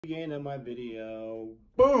Beginning of my video.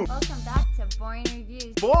 Boom! Welcome back to Boring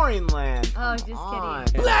Reviews. Boring land. Oh, just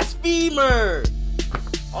kidding. Blasphemer!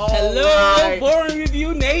 All Hello, right. Boring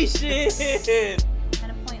Review Nation!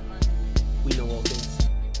 Kind of pointless. We know all things.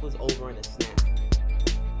 It was over in a snap.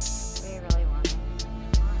 We really want it.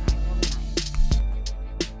 Alright, we'll be nice.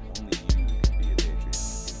 Only you can be a Patreon.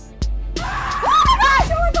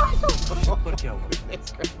 Oh my gosh! Yo,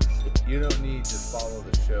 it's crazy. You don't need to follow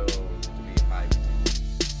the show to be hyped.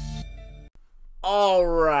 All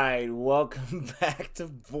right, welcome back to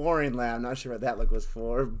Boring Land. I'm not sure what that look was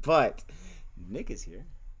for, but Nick is here.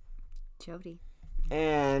 Jody.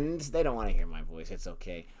 And they don't want to hear my voice. It's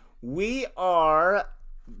okay. We are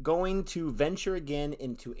going to venture again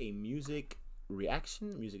into a music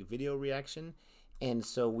video reaction. And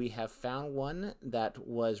so we have found one that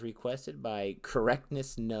was requested by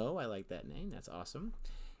Correctness Co. I like that name. That's awesome.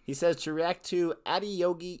 He says to react to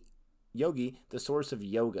Adiyogi, the source of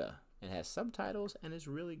yoga. It has subtitles and is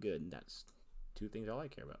really good. That's two things all I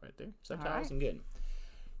care about right there. Subtitles and good.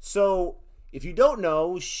 So if you don't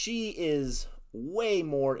know, she is way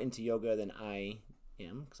more into yoga than I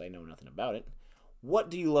am because I know nothing about it. What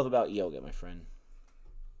do you love about yoga, my friend?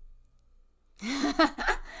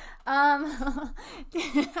 I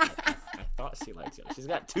thought she likes yoga. She's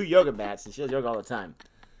got 2 yoga mats and she does yoga all the time.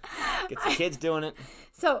 Gets the kids doing it.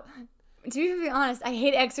 So, to be honest, I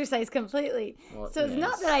hate exercise completely. Well, so it's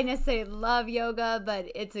not that I necessarily love yoga, but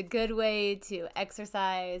it's a good way to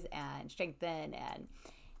exercise and strengthen and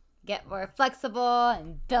get more flexible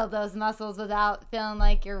and build those muscles without feeling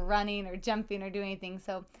like you're running or jumping or doing anything.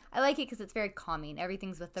 So I like it because it's very calming.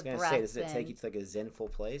 Everything's with the breath. Does it take you to like a zenful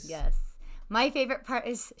place? Yes. My favorite part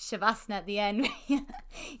is Shavasana at the end.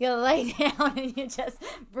 You lay down and you just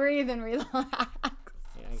breathe and relax.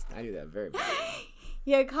 Yeah, I do that very badly.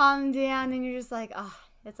 You calm down and you're just like, oh,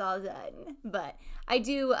 it's all done. But I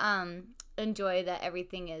do enjoy that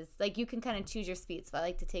everything is, like, you can kind of choose your speed. So I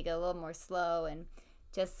like to take it a little more slow and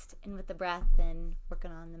just in with the breath and working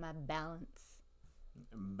on my balance.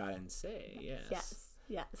 Balance, yes.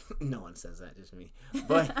 Yes. No one says that, just me.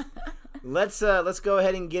 But let's go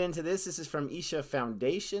ahead and get into this. This is from Isha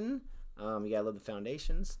Foundation. You gotta love the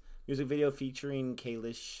foundations. Music video featuring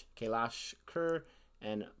Kailash, Kher,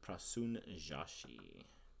 and Prasoon, Joshi.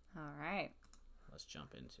 All right. Let's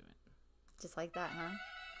jump into it. Just like that, huh?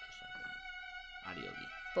 Just like that. Adiyogi.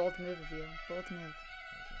 Bold move of you. Bold move. Okay.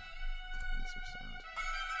 And some sound.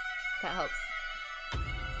 That helps.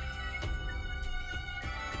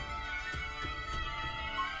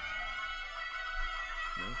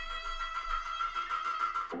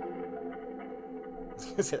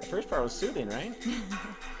 No? The first part was soothing, right?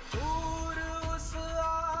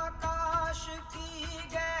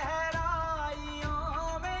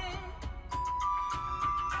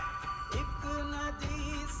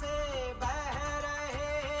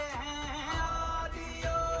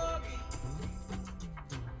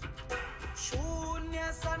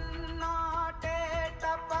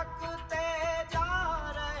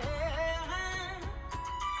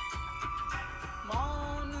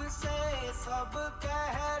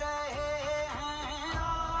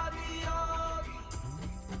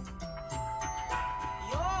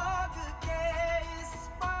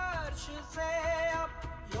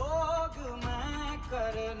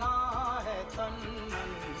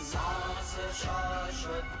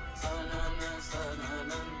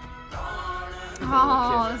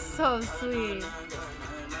 Oh, so sweet.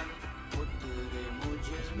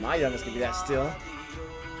 My youngest could be that still.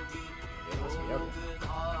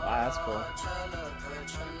 Wow, that's cool.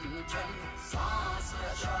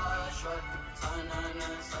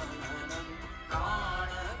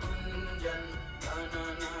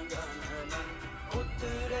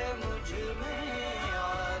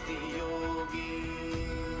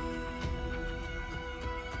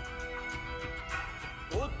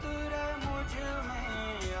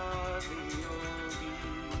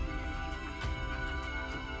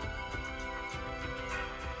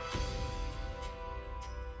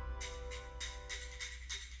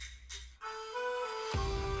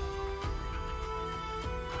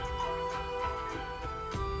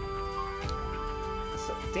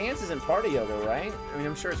 Dance isn't part of yoga, right? I mean,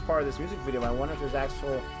 I'm sure it's part of this music video, but I wonder if there's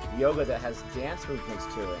actual yoga that has dance movements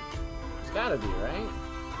to it. It's gotta be, right?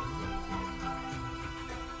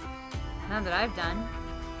 None that I've done.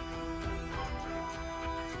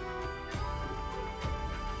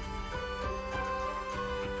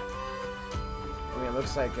 I mean, it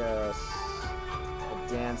looks like a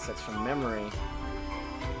dance that's from memory.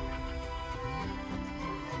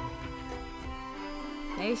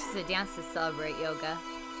 Maybe she's a dance to celebrate yoga.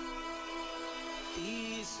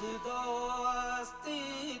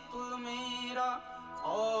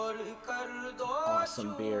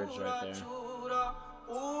 Awesome beards right there.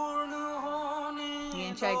 You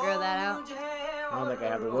gonna try to grow that out? I don't think I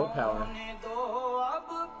have the willpower.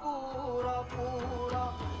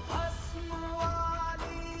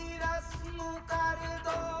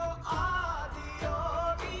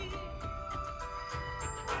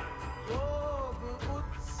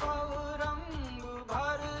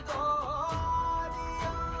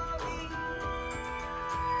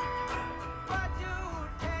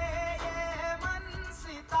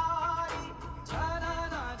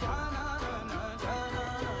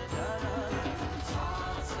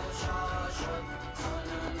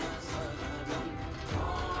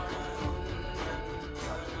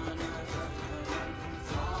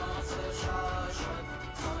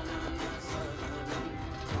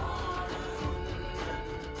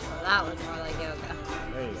 That was more like yoga.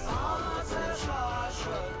 There you go.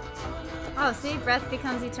 Oh, see, breath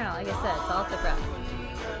becomes eternal. Like I said, it's all the breath.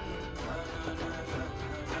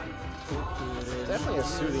 Definitely a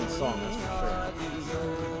soothing song, that's for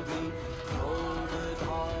sure.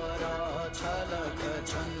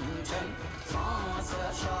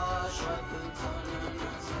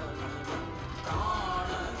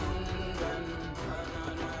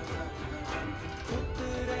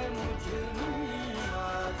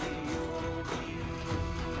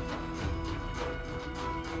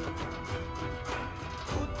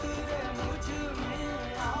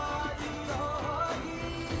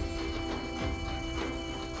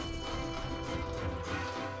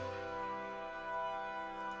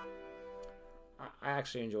 I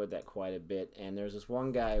actually enjoyed that quite a bit. And there's this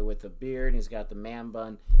one guy with a beard, and he's got the man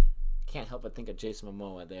bun. Can't help but think of Jason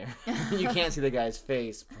Momoa there. You can't see the guy's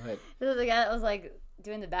face, but This is the guy that was like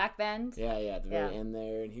doing the back bend. yeah, at the very end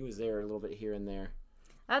there, and he was there a little bit here and there.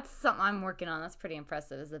 That's something I'm working on. That's pretty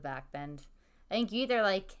impressive, is the back bend. I think you either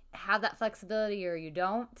like have that flexibility or you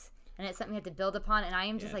don't, and it's something you have to build upon. And I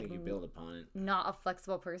am just I like think you build upon it. not a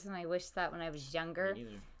flexible person. I wish that when I was younger, Me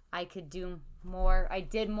neither. I could do more. I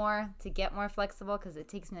did more to get more flexible because it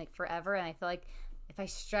takes me like forever, and I feel like if I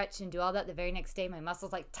stretch and do all that the very next day, my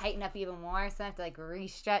muscles like tighten up even more, so I have to like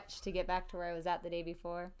re-stretch to get back to where I was at the day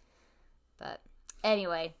before. But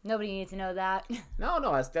anyway, nobody needs to know that. No,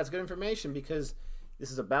 that's good information because this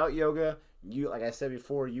is about yoga. You, like I said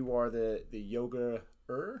before, you are the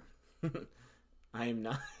yoga-er. I am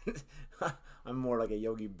not. I'm more like a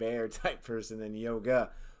Yogi Bear type person than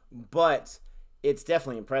yoga, but it's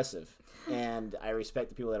definitely impressive, and I respect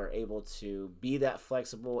the people that are able to be that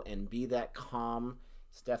flexible and be that calm.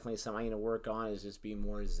 It's definitely something I need to work on, is just be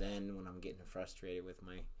more zen when I'm getting frustrated with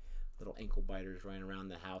my little ankle biters running around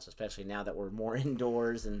the house, especially now that we're more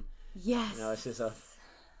indoors, and Yes. it's just a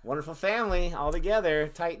wonderful family all together,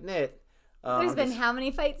 tight knit. There's been how many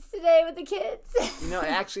fights today with the kids? It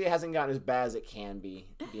actually hasn't gotten as bad as it can be,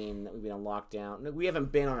 being that we've been on lockdown. We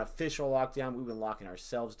haven't been on official lockdown. We've been locking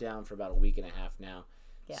ourselves down for about a week and a half now.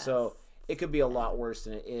 Yes. So it could be a lot worse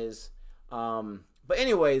than it is. But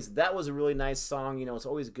anyways, that was a really nice song. It's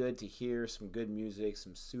always good to hear some good music,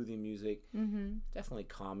 some soothing music. Mm-hmm. Definitely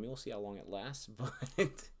calm. We'll see how long it lasts.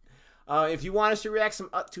 But if you want us to react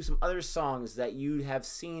to some other songs that you have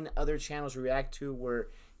seen other channels react to where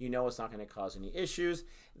it's not going to cause any issues,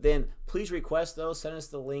 then please request those. Send us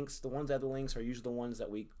the links. The ones that have the links are usually the ones that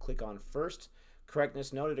we click on first. Correctness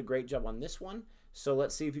Co did a great job on this one. So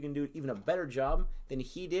let's see if you can do even a better job than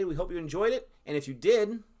he did. We hope you enjoyed it. And if you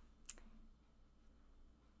did,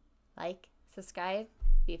 Like, subscribe,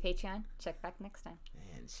 be a Patreon. Check back next time.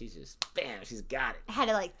 man, she's just, bam, she's got it. I had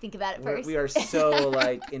to like think about it first. We are so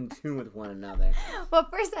in tune with one another. Well,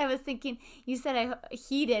 first I was thinking, you said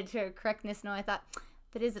he did for Correctness No. I thought,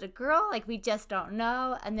 but is it a girl? Like, we just don't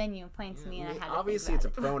know. And then you pointed to me and I had to Obviously, think it's a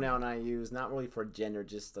about it. pronoun I use, not really for gender,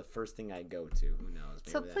 just the first thing I go to. Who knows?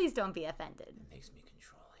 So Maybe please don't be offended. that makes me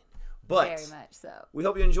controlling. But Very much so. we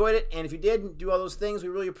hope you enjoyed it. And if you did, do all those things. We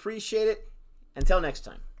really appreciate it. Until next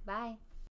time. Bye.